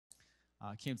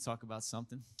I came to talk about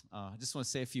something. I just want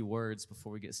to say a few words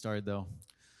before we get started, though.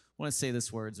 I want to say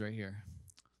these words right here.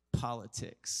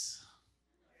 Politics.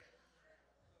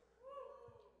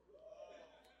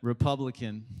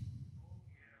 Republican.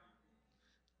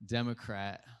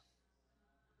 Democrat.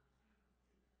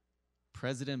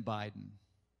 President Biden.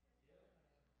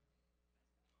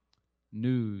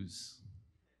 News.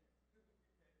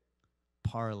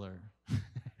 Parlor.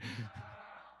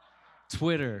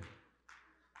 Twitter.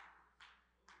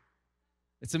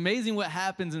 It's amazing what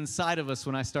happens inside of us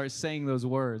when I start saying those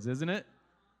words, isn't it?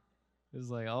 It's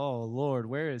like, oh, Lord,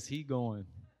 where is he going?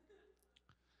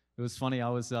 It was funny. I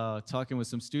was talking with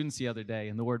some students the other day,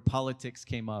 and the word politics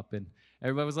came up, and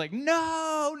everybody was like,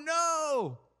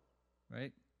 no,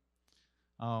 right?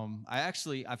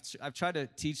 I've tried to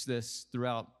teach this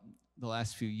throughout the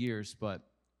last few years, but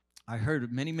I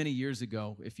heard many, many years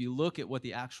ago, if you look at what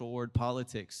the actual word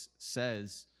politics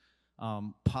says,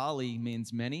 poly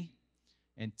means many,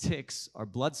 and ticks are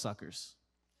bloodsuckers.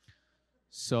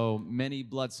 So many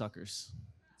bloodsuckers.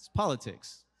 It's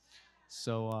politics.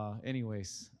 So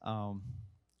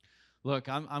look,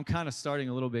 I'm kind of starting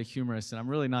a little bit humorous, and I'm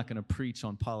really not going to preach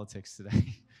on politics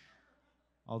today.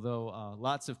 Although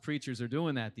lots of preachers are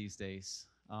doing that these days.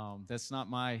 That's not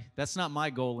my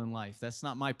goal in life. That's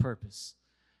not my purpose.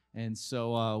 And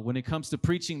so when it comes to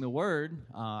preaching the word,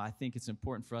 I think it's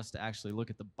important for us to actually look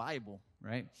at the Bible,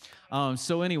 right? I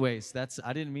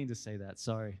didn't mean to say that,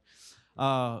 sorry.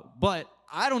 But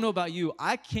I don't know about you.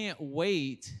 I can't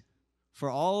wait for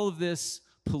all of this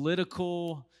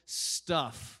political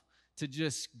stuff to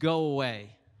just go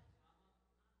away.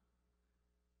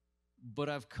 But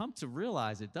I've come to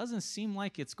realize it doesn't seem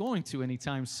like it's going to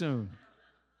anytime soon.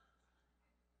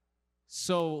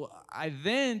 So I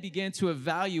then began to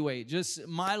evaluate just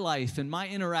my life and my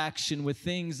interaction with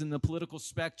things in the political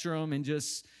spectrum and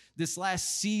just this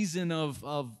last season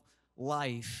of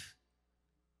life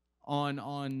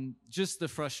on just the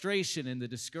frustration and the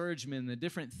discouragement and the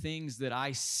different things that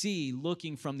I see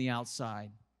looking from the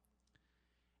outside.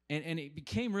 And it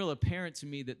became real apparent to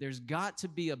me that there's got to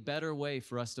be a better way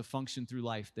for us to function through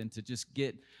life than to just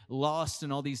get lost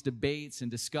in all these debates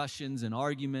and discussions and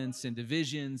arguments and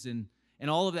divisions and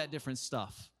all of that different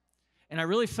stuff. And I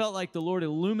really felt like the Lord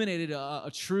illuminated a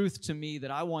truth to me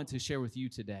that I want to share with you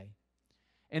today.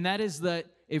 And that is that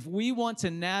if we want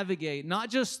to navigate, not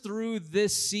just through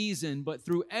this season, but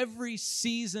through every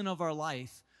season of our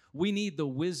life, we need the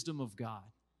wisdom of God.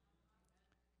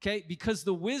 Okay? Because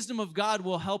the wisdom of God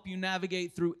will help you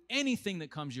navigate through anything that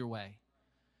comes your way.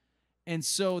 And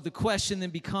so the question then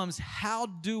becomes, how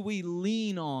do we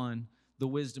lean on the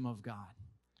wisdom of God?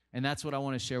 And that's what I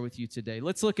want to share with you today.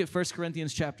 Let's look at 1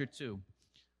 Corinthians chapter 2.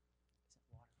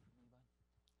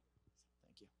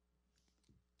 Thank you.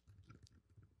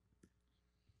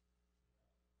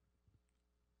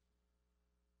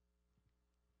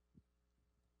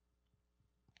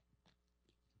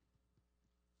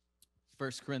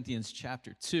 1 Corinthians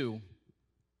chapter 2.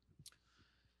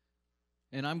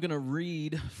 And I'm going to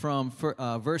read from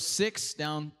verse 6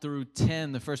 down through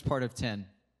 10, the first part of 10.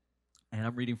 And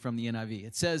I'm reading from the NIV.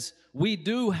 It says, "We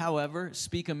do, however,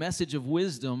 speak a message of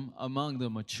wisdom among the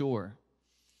mature,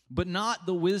 but not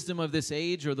the wisdom of this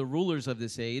age or the rulers of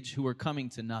this age who are coming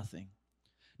to nothing.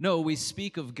 No, we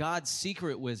speak of God's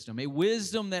secret wisdom, a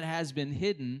wisdom that has been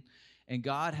hidden and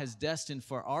God has destined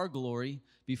for our glory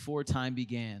before time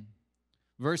began."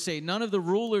 Verse 8, "None of the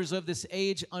rulers of this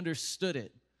age understood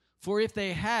it, for if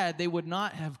they had, they would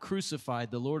not have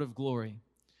crucified the Lord of glory.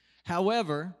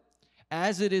 However,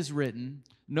 as it is written,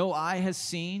 no eye has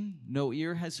seen, no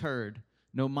ear has heard,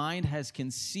 no mind has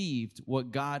conceived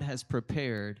what God has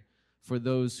prepared for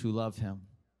those who love him."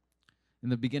 In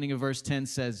the beginning of verse 10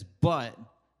 says, "But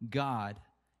God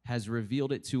has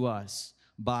revealed it to us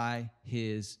by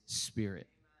his Spirit."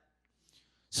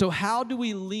 So how do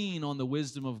we lean on the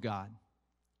wisdom of God?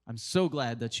 I'm so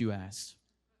glad that you asked.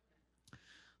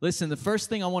 Listen, the first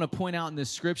thing I want to point out in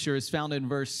this scripture is found in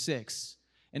verse 6.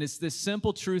 And it's this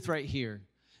simple truth right here.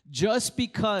 Just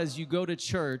because you go to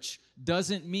church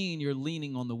doesn't mean you're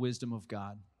leaning on the wisdom of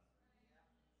God.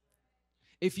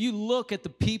 If you look at the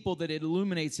people that it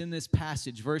illuminates in this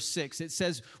passage, verse 6, it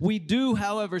says, "We do,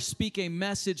 however, speak a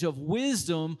message of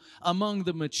wisdom among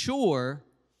the mature,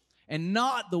 and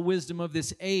not the wisdom of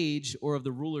this age or of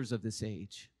the rulers of this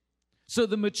age." So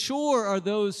the mature are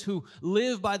those who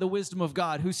live by the wisdom of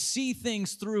God, who see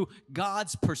things through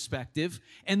God's perspective.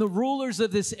 And the rulers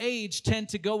of this age tend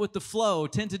to go with the flow,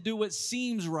 tend to do what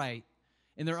seems right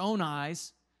in their own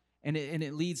eyes, and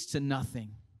it leads to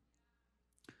nothing.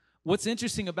 What's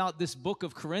interesting about this book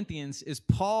of Corinthians is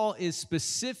Paul is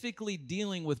specifically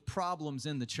dealing with problems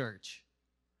in the church.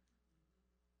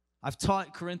 I've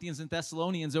taught Corinthians and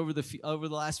Thessalonians over the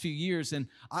last few years, and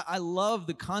I love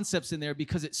the concepts in there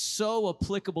because it's so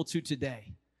applicable to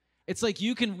today. It's like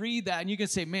you can read that and you can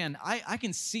say, man, I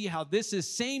can see how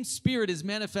same spirit is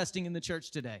manifesting in the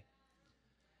church today.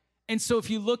 And so if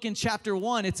you look in chapter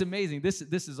 1, it's amazing. This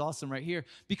is awesome right here,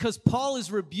 because Paul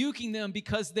is rebuking them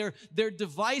because they're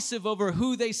divisive over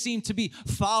who they seem to be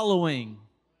following.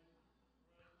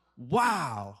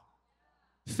 Wow.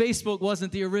 Facebook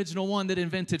wasn't the original one that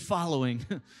invented following.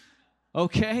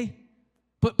 Okay?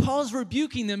 But Paul's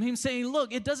rebuking them. He's saying,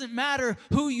 look, it doesn't matter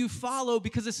who you follow,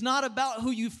 because it's not about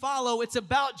who you follow. It's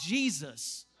about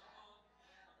Jesus.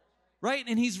 Right?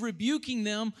 And he's rebuking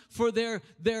them for their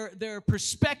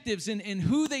perspectives and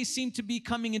who they seem to be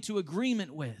coming into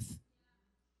agreement with.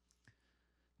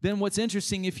 Then what's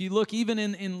interesting, if you look even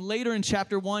in later in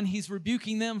chapter 1, he's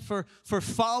rebuking them for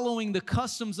following the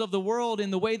customs of the world in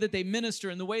the way that they minister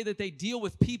and the way that they deal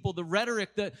with people, the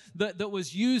rhetoric that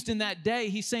was used in that day.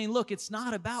 He's saying, look, it's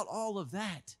not about all of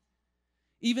that.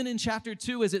 Even in chapter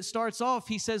 2, as it starts off,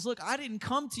 he says, look, I didn't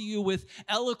come to you with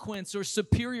eloquence or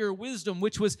superior wisdom,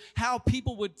 which was how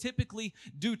people would typically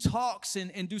do talks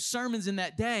and do sermons in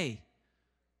that day.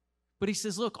 But he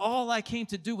says, look, all I came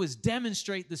to do was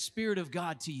demonstrate the Spirit of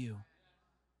God to you.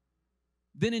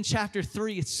 Then in chapter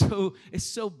 3, it's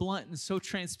so blunt and so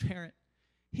transparent.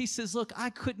 He says, look,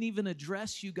 I couldn't even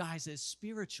address you guys as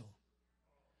spiritual.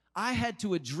 I had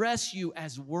to address you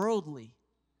as worldly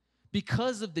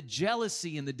because of the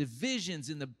jealousy and the divisions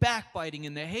and the backbiting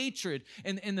and the hatred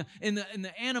and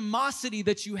the animosity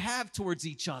that you have towards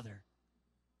each other.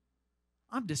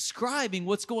 I'm describing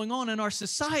what's going on in our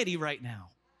society right now,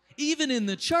 even in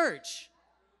the church.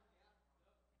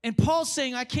 And Paul's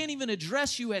saying, I can't even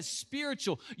address you as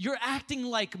spiritual. You're acting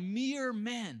like mere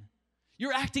men.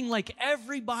 You're acting like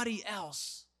everybody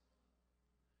else.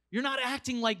 You're not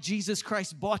acting like Jesus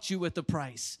Christ bought you with a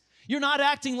price. You're not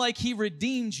acting like He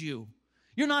redeemed you.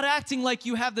 You're not acting like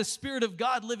you have the Spirit of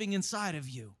God living inside of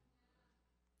you.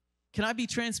 Can I be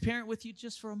transparent with you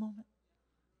just for a moment?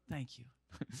 Thank you.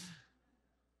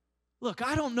 Look,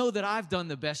 I don't know that I've done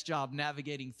the best job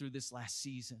navigating through this last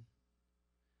season.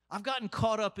 I've gotten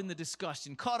caught up in the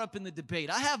discussion, caught up in the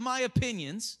debate. I have my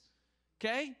opinions,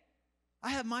 okay? I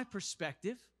have my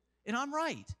perspective, and I'm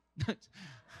right.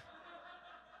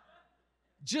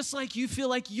 Just like you feel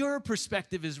like your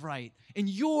perspective is right and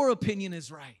your opinion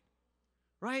is right,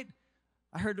 right?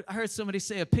 I heard somebody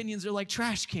say opinions are like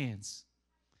trash cans.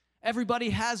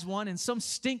 Everybody has one, and some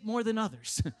stink more than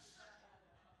others.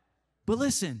 But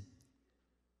listen,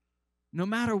 no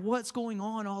matter what's going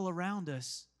on all around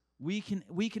us, we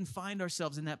can find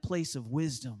ourselves in that place of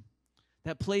wisdom,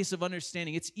 that place of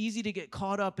understanding. It's easy to get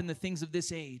caught up in the things of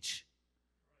this age,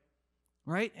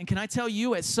 right? And can I tell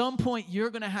you, at some point, you're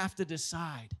going to have to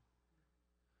decide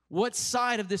what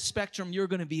side of this spectrum you're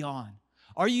going to be on.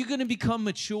 Are you going to become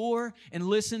mature and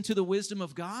listen to the wisdom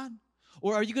of God?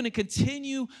 Or are you going to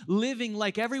continue living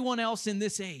like everyone else in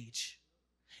this age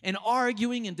and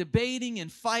arguing and debating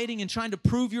and fighting and trying to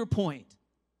prove your point?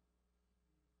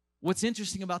 What's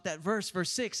interesting about that verse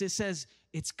 6, it says,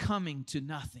 it's coming to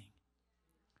nothing,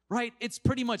 right? It's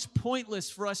pretty much pointless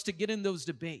for us to get in those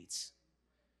debates.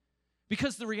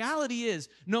 Because the reality is,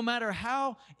 no matter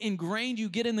how ingrained you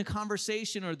get in the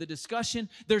conversation or the discussion,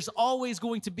 there's always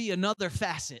going to be another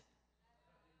facet.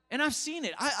 And I've seen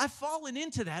it. I've fallen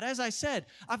into that. As I said,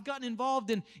 I've gotten involved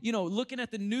in, looking at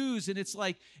the news, and it's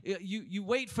like you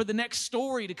wait for the next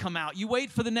story to come out. You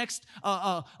wait for the next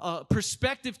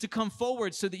perspective to come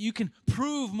forward so that you can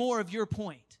prove more of your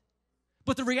point.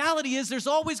 But the reality is there's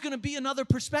always going to be another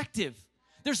perspective.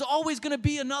 There's always going to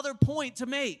be another point to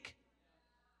make.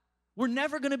 We're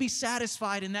never going to be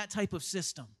satisfied in that type of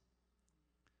system.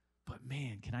 But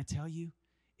man, can I tell you,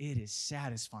 it is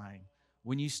satisfying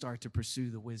when you start to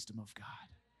pursue the wisdom of God.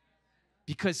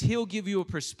 Because He'll give you a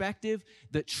perspective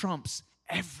that trumps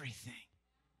everything.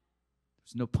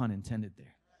 There's no pun intended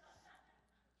there.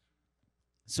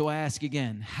 So I ask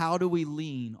again, how do we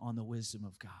lean on the wisdom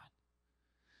of God?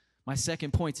 My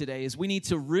second point today is we need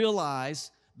to realize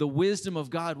the wisdom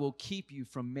of God will keep you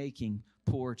from making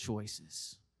poor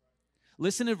choices.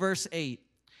 Listen to verse 8.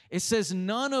 It says,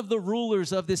 none of the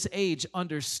rulers of this age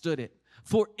understood it.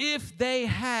 For if they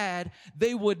had,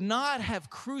 they would not have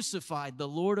crucified the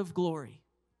Lord of glory.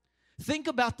 Think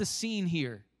about the scene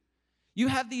here. You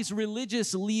have these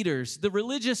religious leaders, the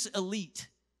religious elite.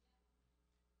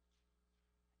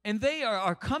 And they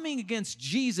are coming against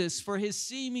Jesus for His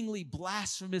seemingly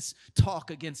blasphemous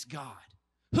talk against God.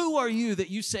 Who are you that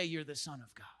you say you're the Son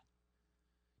of God?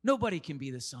 Nobody can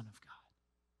be the Son of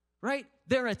God, right?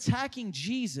 They're attacking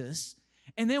Jesus.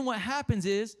 And then what happens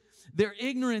is Their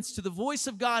ignorance to the voice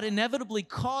of God inevitably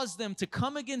caused them to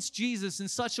come against Jesus in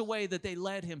such a way that they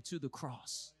led him to the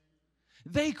cross.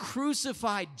 They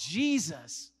crucified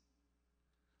Jesus.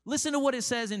 Listen to what it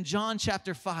says in John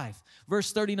chapter 5,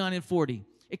 verse 39 and 40.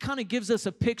 It kind of gives us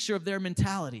a picture of their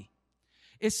mentality.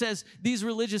 It says, these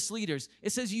religious leaders,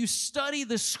 it says, you study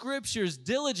the scriptures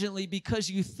diligently because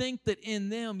you think that in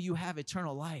them you have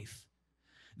eternal life.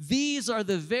 These are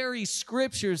the very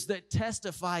scriptures that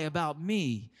testify about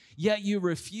me, yet you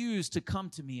refuse to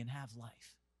come to me and have life.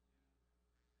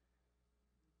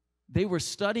 They were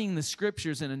studying the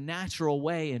scriptures in a natural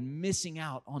way and missing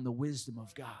out on the wisdom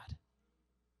of God.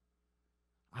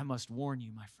 I must warn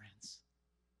you, my friends.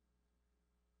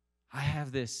 I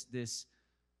have this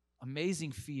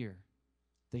amazing fear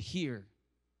that here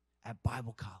at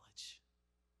Bible college,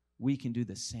 we can do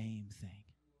the same thing.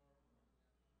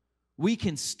 We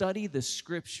can study the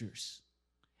scriptures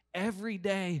every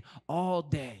day, all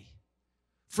day,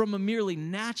 from a merely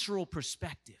natural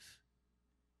perspective,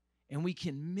 and we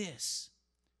can miss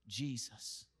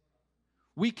Jesus.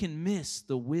 We can miss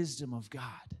the wisdom of God.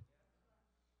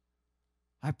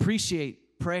 I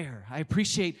appreciate prayer. I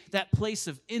appreciate that place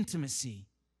of intimacy.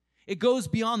 It goes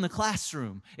beyond the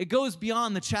classroom. It goes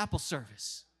beyond the chapel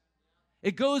service.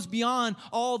 It goes beyond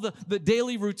all the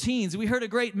daily routines. We heard a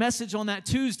great message on that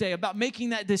Tuesday about making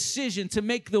that decision to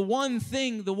make the one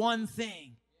thing the one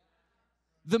thing.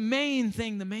 The main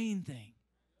thing the main thing.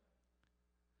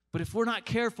 But if we're not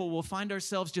careful, we'll find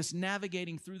ourselves just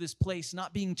navigating through this place,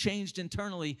 not being changed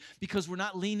internally because we're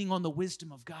not leaning on the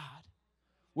wisdom of God.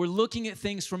 We're looking at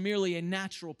things from merely a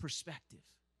natural perspective.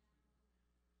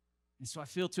 And so I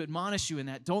feel to admonish you in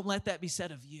that. Don't let that be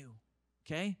said of you,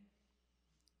 okay?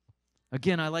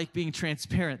 Again, I like being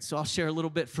transparent, so I'll share a little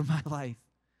bit from my life.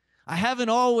 I haven't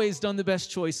always done the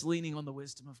best choice leaning on the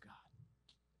wisdom of God,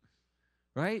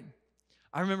 right?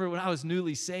 I remember when I was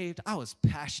newly saved, I was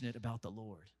passionate about the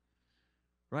Lord,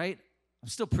 right? I'm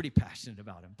still pretty passionate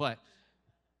about him, but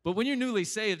when you're newly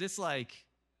saved, it's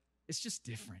just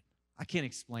different. I can't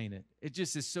explain it. It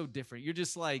just is so different. You're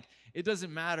just like, it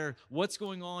doesn't matter what's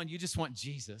going on. You just want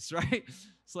Jesus, right?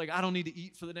 It's like, I don't need to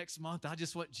eat for the next month. I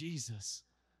just want Jesus,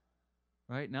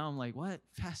 right? Now I'm like, what?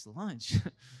 Fast lunch.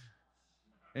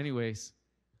 Anyways,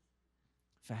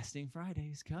 Fasting Friday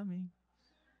is coming.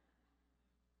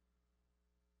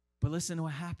 But listen to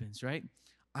what happens, right?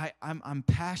 I'm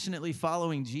passionately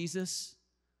following Jesus,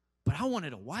 but I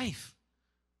wanted a wife,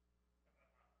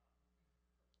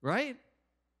 right?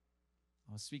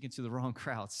 I was speaking to the wrong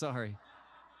crowd, sorry.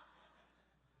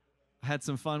 I had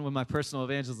some fun with my personal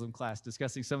evangelism class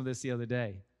discussing some of this the other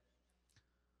day.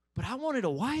 But I wanted a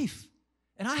wife,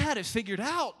 and I had it figured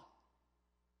out.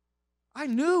 I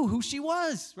knew who she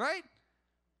was, right?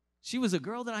 She was a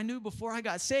girl that I knew before I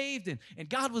got saved, and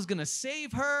God was going to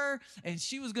save her, and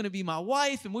she was going to be my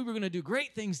wife, and we were going to do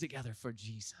great things together for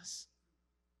Jesus.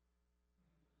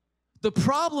 The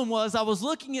problem was I was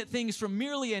looking at things from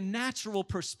merely a natural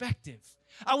perspective.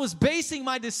 I was basing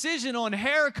my decision on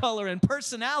hair color and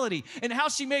personality and how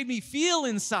she made me feel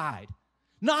inside,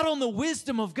 not on the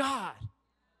wisdom of God.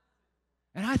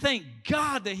 And I thank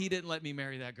God that he didn't let me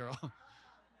marry that girl.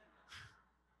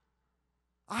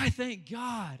 I thank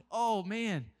God. Oh,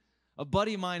 man. A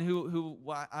buddy of mine who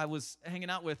I was hanging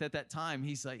out with at that time,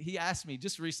 he asked me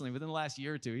just recently, within the last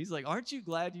year or two, he's like, aren't you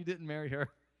glad you didn't marry her?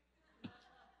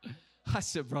 I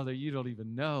said, brother, you don't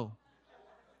even know.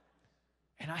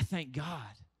 And I thank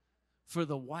God for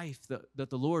the wife that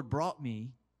the Lord brought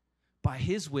me by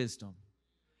his wisdom.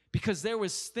 Because there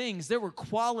were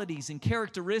qualities and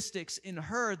characteristics in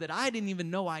her that I didn't even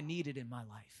know I needed in my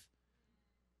life.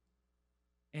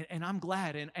 And I'm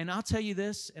glad. And I'll tell you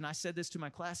this, and I said this to my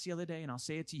class the other day, and I'll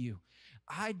say it to you.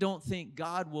 I don't think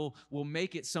God will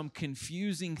make it some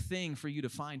confusing thing for you to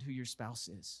find who your spouse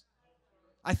is.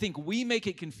 I think we make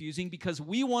it confusing because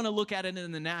we want to look at it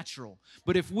in the natural.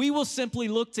 But if we will simply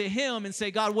look to him and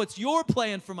say, God, what's your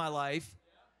plan for my life?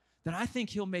 Then I think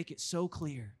he'll make it so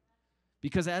clear.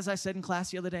 Because as I said in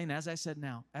class the other day, and as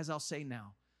I'll say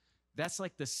now, that's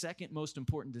like the second most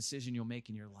important decision you'll make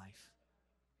in your life.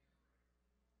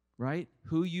 Right?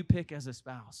 Who you pick as a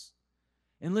spouse.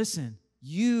 And listen,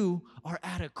 you are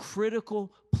at a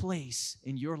critical place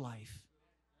in your life.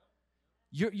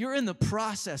 You're in the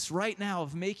process right now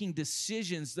of making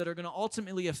decisions that are going to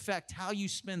ultimately affect how you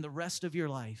spend the rest of your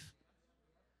life.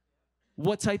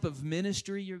 What type of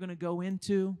ministry you're going to go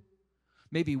into.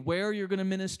 Maybe where you're going to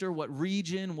minister, what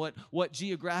region, what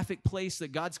geographic place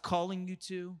that God's calling you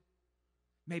to.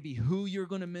 Maybe who you're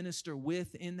going to minister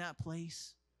with in that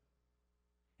place.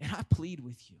 And I plead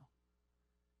with you,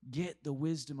 get the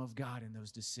wisdom of God in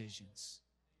those decisions.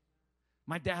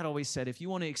 My dad always said, if you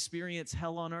want to experience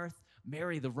hell on earth,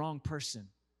 marry the wrong person.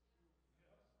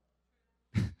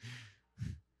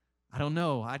 I don't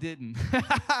know. I didn't.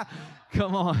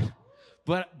 Come on.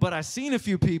 But I've seen a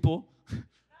few people,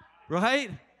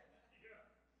 right?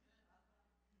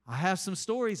 I have some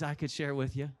stories I could share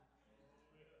with you.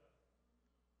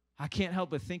 I can't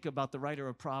help but think about the writer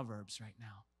of Proverbs right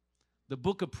now. The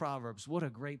book of Proverbs, what a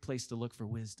great place to look for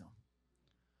wisdom.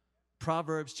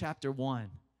 Proverbs chapter 1,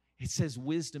 it says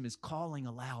wisdom is calling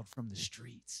aloud from the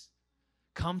streets.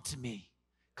 Come to me.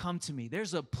 Come to me.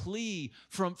 There's a plea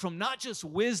from not just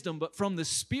wisdom, but from the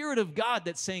Spirit of God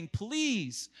that's saying,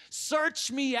 please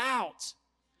search me out.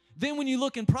 Then when you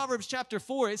look in Proverbs chapter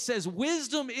 4, it says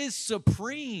wisdom is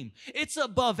supreme. It's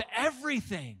above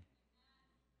everything.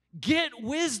 Get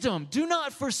wisdom. Do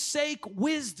not forsake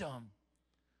wisdom.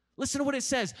 Listen to what it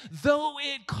says. Though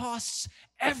it costs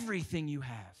everything you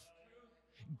have,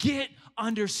 get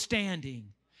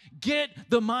understanding. Get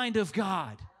the mind of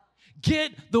God.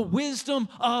 Get the wisdom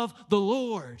of the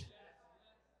Lord.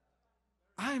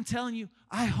 I am telling you,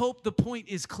 I hope the point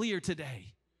is clear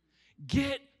today.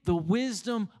 Get the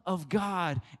wisdom of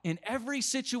God in every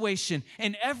situation,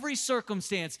 in every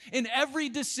circumstance, in every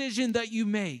decision that you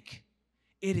make.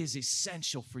 It is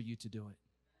essential for you to do it.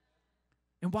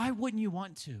 And why wouldn't you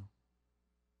want to?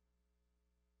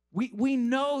 We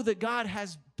know that God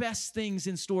has best things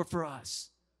in store for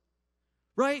us,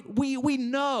 right? We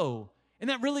know. And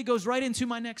that really goes right into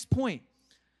my next point.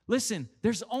 Listen,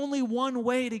 there's only one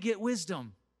way to get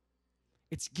wisdom.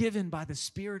 It's given by the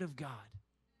Spirit of God.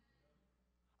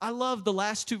 I love the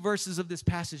last two verses of this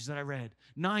passage that I read,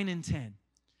 9 and 10.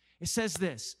 It says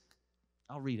this.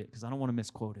 I'll read it because I don't want to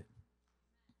misquote it.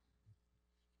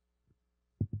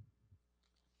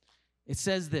 It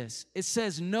says this. It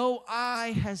says, no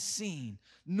eye has seen,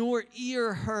 nor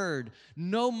ear heard,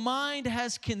 no mind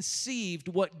has conceived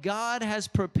what God has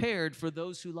prepared for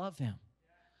those who love him.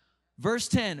 Verse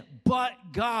 10, but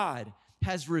God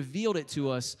has revealed it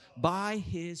to us by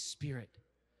his Spirit.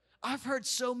 I've heard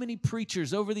so many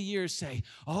preachers over the years say,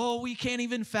 oh, we can't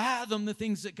even fathom the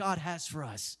things that God has for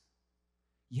us.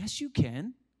 Yes, you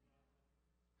can.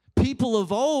 People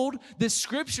of old, this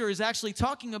scripture is actually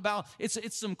talking about, it's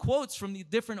some quotes from the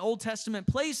different Old Testament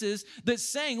places that's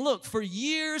saying, look, for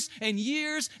years and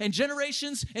years and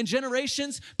generations,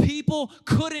 people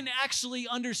couldn't actually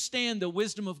understand the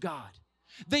wisdom of God.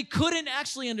 They couldn't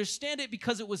actually understand it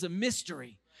because it was a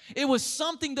mystery. It was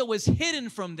something that was hidden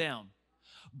from them.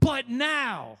 But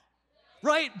now,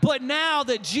 right? But now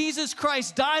that Jesus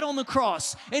Christ died on the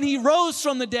cross and he rose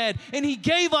from the dead and he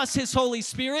gave us his Holy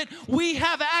Spirit, we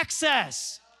have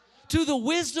access to the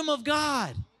wisdom of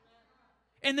God.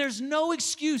 And there's no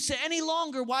excuse any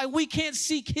longer why we can't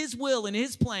seek his will and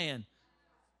his plan.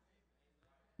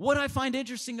 What I find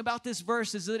interesting about this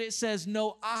verse is that it says,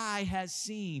 no eye has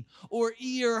seen or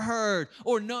ear heard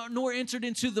or nor entered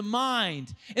into the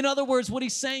mind. In other words, what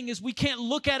he's saying is we can't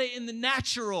look at it in the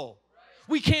natural.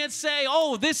 We can't say,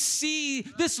 oh,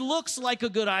 this looks like a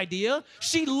good idea.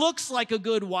 She looks like a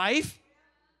good wife.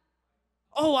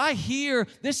 Oh, I hear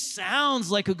this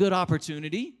sounds like a good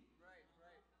opportunity.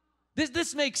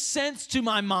 This makes sense to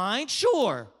my mind.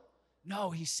 Sure.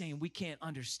 No, he's saying we can't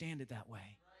understand it that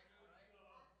way.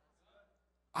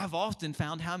 I've often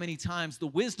found how many times the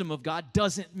wisdom of God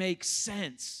doesn't make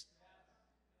sense.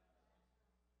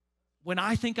 When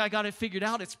I think I got it figured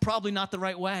out, it's probably not the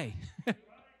right way.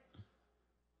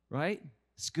 Right?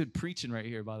 It's good preaching right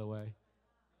here, by the way.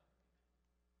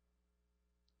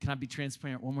 Can I be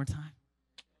transparent one more time?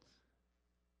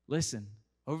 Listen,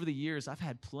 over the years, I've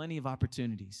had plenty of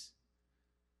opportunities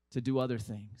to do other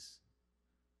things.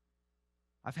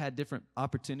 I've had different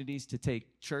opportunities to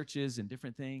take churches and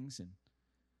different things, and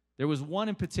there was one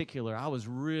in particular I was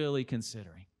really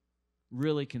considering.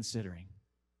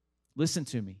 Listen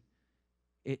to me.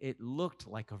 It looked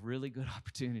like a really good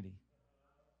opportunity.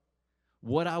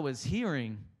 What I was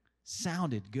hearing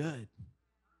sounded good.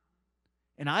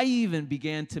 And I even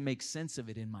began to make sense of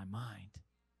it in my mind.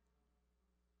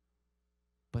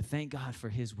 But thank God for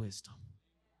his wisdom.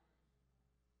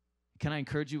 Can I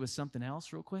encourage you with something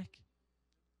else real quick?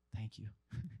 Thank you.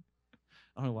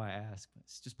 I don't know why I asked, but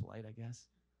it's just polite, I guess.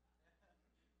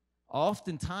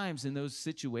 Oftentimes in those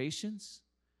situations,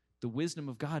 the wisdom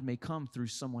of God may come through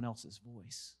someone else's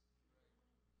voice.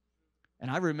 And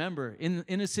I remember in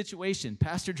a situation,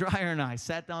 Pastor Dreyer and I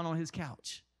sat down on his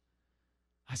couch.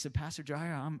 I said, Pastor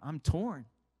Dreyer, I'm torn.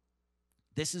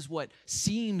 This is what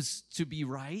seems to be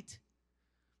right,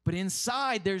 but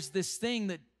inside there's this thing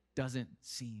that doesn't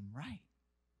seem right.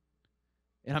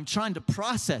 And I'm trying to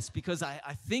process because I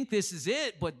think this is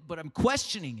it, but I'm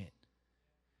questioning it.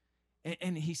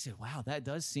 And he said, wow, that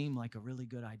does seem like a really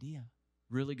good idea,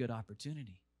 really good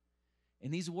opportunity.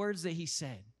 And these words that he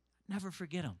said, never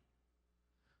forget them.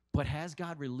 But has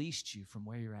God released you from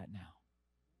where you're at now?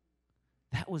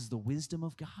 That was the wisdom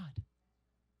of God.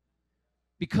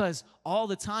 Because all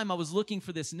the time I was looking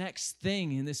for this next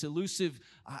thing and this elusive,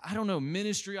 I don't know,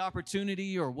 ministry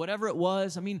opportunity or whatever it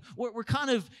was. I mean, we're kind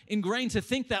of ingrained to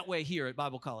think that way here at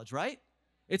Bible College, right?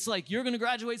 It's like you're going to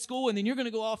graduate school and then you're going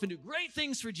to go off and do great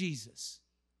things for Jesus.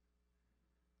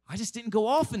 I just didn't go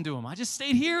off and do them. I just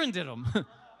stayed here and did them,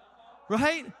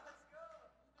 right?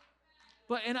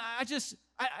 But, and I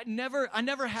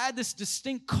never had this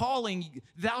distinct calling,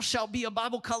 thou shalt be a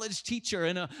Bible college teacher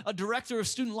and a director of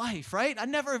student life, right? I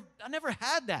never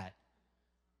had that.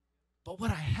 But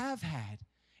what I have had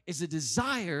is a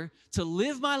desire to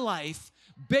live my life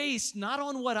based not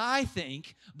on what I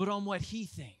think, but on what he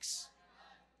thinks.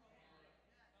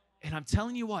 And I'm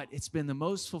telling you what, it's been the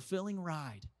most fulfilling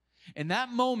ride. And that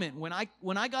moment when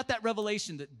I got that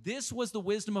revelation that this was the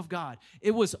wisdom of God,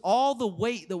 it was all the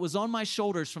weight that was on my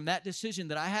shoulders from that decision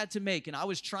that I had to make and I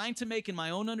was trying to make in my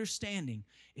own understanding,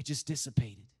 it just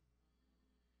dissipated.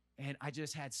 And I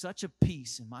just had such a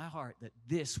peace in my heart that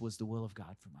this was the will of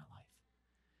God for my life.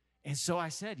 And so I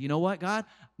said, you know what, God?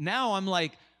 Now I'm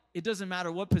like, it doesn't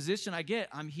matter what position I get,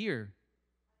 I'm here.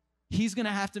 He's going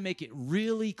to have to make it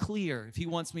really clear if he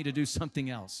wants me to do something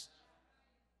else.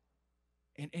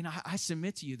 And I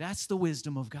submit to you, that's the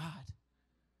wisdom of God.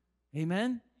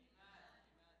 Amen?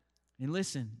 And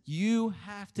listen, you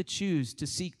have to choose to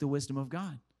seek the wisdom of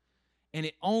God. And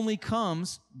it only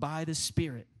comes by the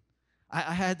Spirit.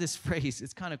 I had this phrase,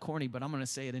 it's kind of corny, but I'm going to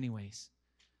say it anyways.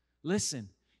 Listen,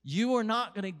 you are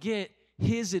not going to get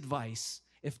his advice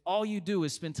if all you do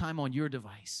is spend time on your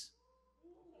device.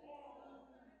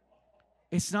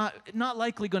 It's not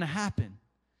likely going to happen.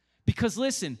 Because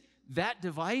listen, that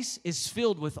device is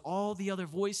filled with all the other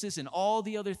voices and all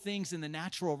the other things in the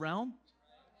natural realm.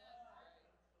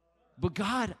 But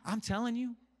God, I'm telling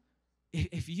you,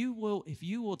 if you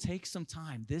will take some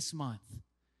time this month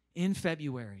in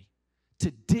February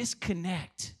to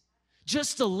disconnect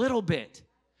just a little bit,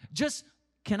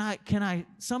 can I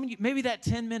some of you, maybe that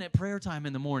 10-minute prayer time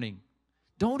in the morning,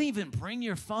 don't even bring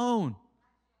your phone.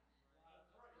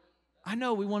 I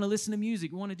know we want to listen to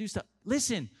music. We want to do stuff.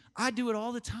 Listen, I do it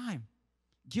all the time.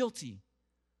 Guilty.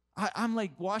 I'm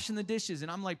like washing the dishes and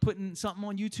I'm like putting something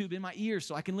on YouTube in my ear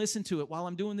so I can listen to it while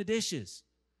I'm doing the dishes,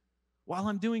 while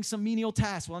I'm doing some menial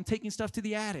tasks, while I'm taking stuff to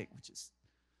the attic, which is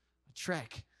a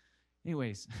trek.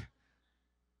 Anyways,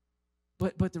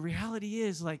 but the reality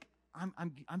is like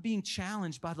I'm being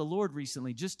challenged by the Lord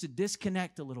recently just to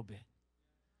disconnect a little bit,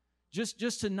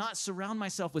 just to not surround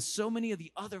myself with so many of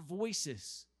the other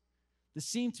voices that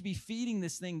seem to be feeding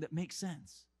this thing that makes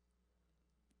sense.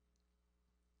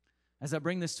 As I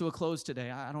bring this to a close today,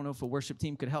 I don't know if a worship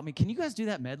team could help me. Can you guys do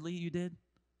that medley you did?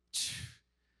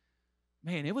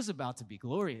 Man, it was about to be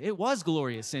glorious. It was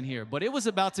glorious in here, but it was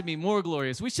about to be more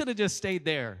glorious. We should have just stayed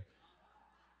there.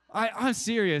 I'm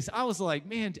serious. I was like,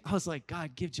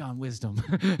 God, give John wisdom.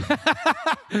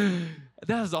 That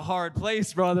was a hard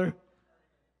place, brother.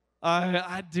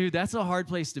 Dude, that's a hard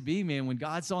place to be, man. When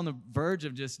God's on the verge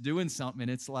of just doing something,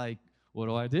 it's like, what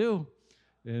do I do?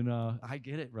 And I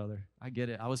get it, brother. I get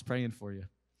it. I was praying for you.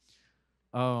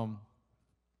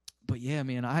 But yeah,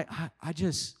 man, I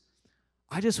just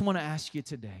want to ask you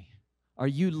today, are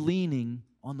you leaning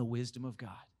on the wisdom of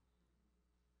God?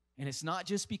 And it's not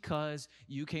just because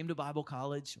you came to Bible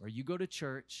college or you go to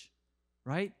church,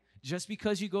 right? Just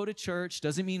because you go to church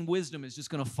doesn't mean wisdom is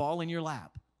just going to fall in your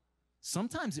lap.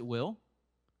 Sometimes it will.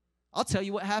 I'll tell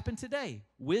you what happened today.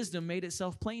 Wisdom made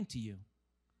itself plain to you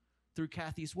through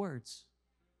Kathy's words.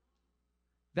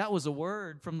 That was a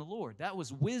word from the Lord. That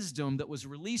was wisdom that was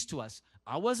released to us.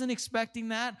 I wasn't expecting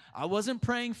that. I wasn't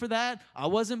praying for that. I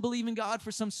wasn't believing God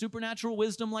for some supernatural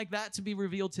wisdom like that to be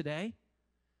revealed today.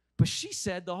 But she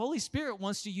said the Holy Spirit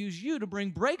wants to use you to bring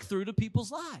breakthrough to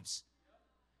people's lives.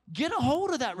 Get a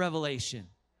hold of that revelation.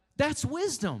 That's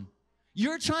wisdom.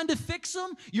 You're trying to fix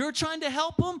them. You're trying to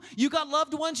help them. You got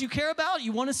loved ones you care about.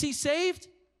 You want to see saved?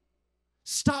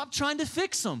 Stop trying to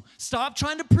fix them. Stop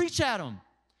trying to preach at them.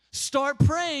 Start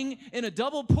praying in a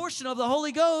double portion of the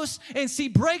Holy Ghost and see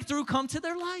breakthrough come to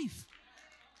their life.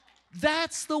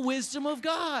 That's the wisdom of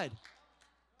God.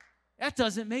 That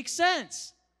doesn't make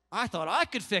sense. I thought I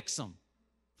could fix them.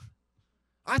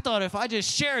 I thought if I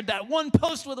just shared that one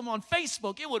post with them on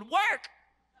Facebook, it would work.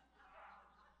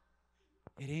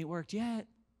 It ain't worked yet.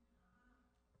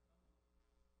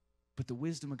 But the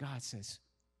wisdom of God says,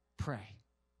 pray.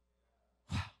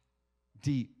 Wow.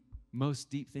 Deep, most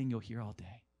deep thing you'll hear all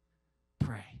day.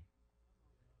 Pray.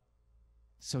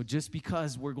 So just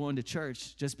because we're going to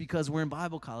church, just because we're in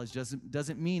Bible college,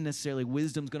 doesn't mean necessarily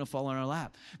wisdom's going to fall on our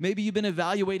lap. Maybe you've been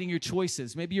evaluating your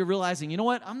choices. Maybe you're realizing, you know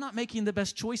what? I'm not making the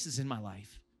best choices in my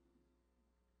life.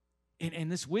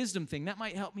 And this wisdom thing, that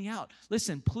might help me out.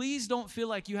 Listen, please don't feel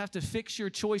like you have to fix your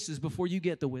choices before you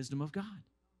get the wisdom of God.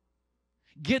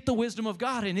 Get the wisdom of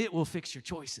God and it will fix your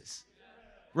choices.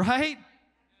 Right?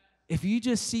 If you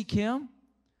just seek Him,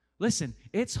 listen,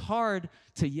 it's hard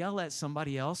to yell at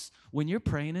somebody else when you're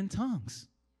praying in tongues.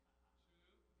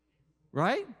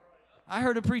 Right? I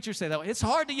heard a preacher say that. It's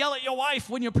hard to yell at your wife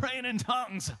when you're praying in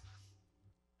tongues.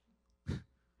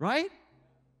 Right?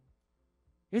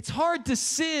 It's hard to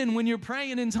sin when you're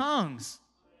praying in tongues.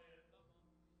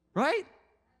 Right?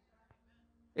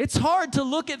 It's hard to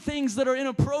look at things that are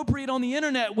inappropriate on the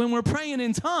internet when we're praying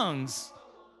in tongues.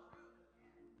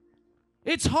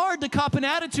 It's hard to cop an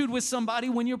attitude with somebody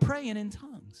when you're praying in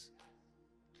tongues.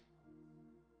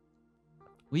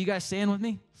 Will you guys stand with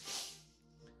me?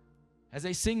 As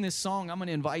I sing this song, I'm going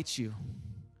to invite you,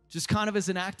 just kind of as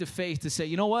an act of faith, to say,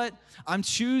 you know what? I'm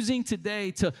choosing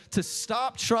today to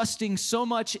stop trusting so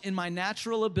much in my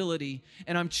natural ability,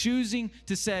 and I'm choosing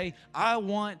to say, I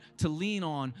want to lean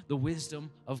on the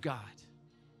wisdom of God.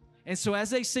 And so as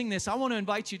they sing this, I want to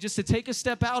invite you just to take a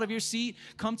step out of your seat,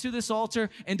 come to this altar,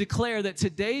 and declare that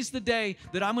today's the day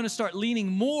that I'm going to start leaning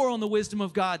more on the wisdom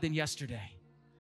of God than yesterday.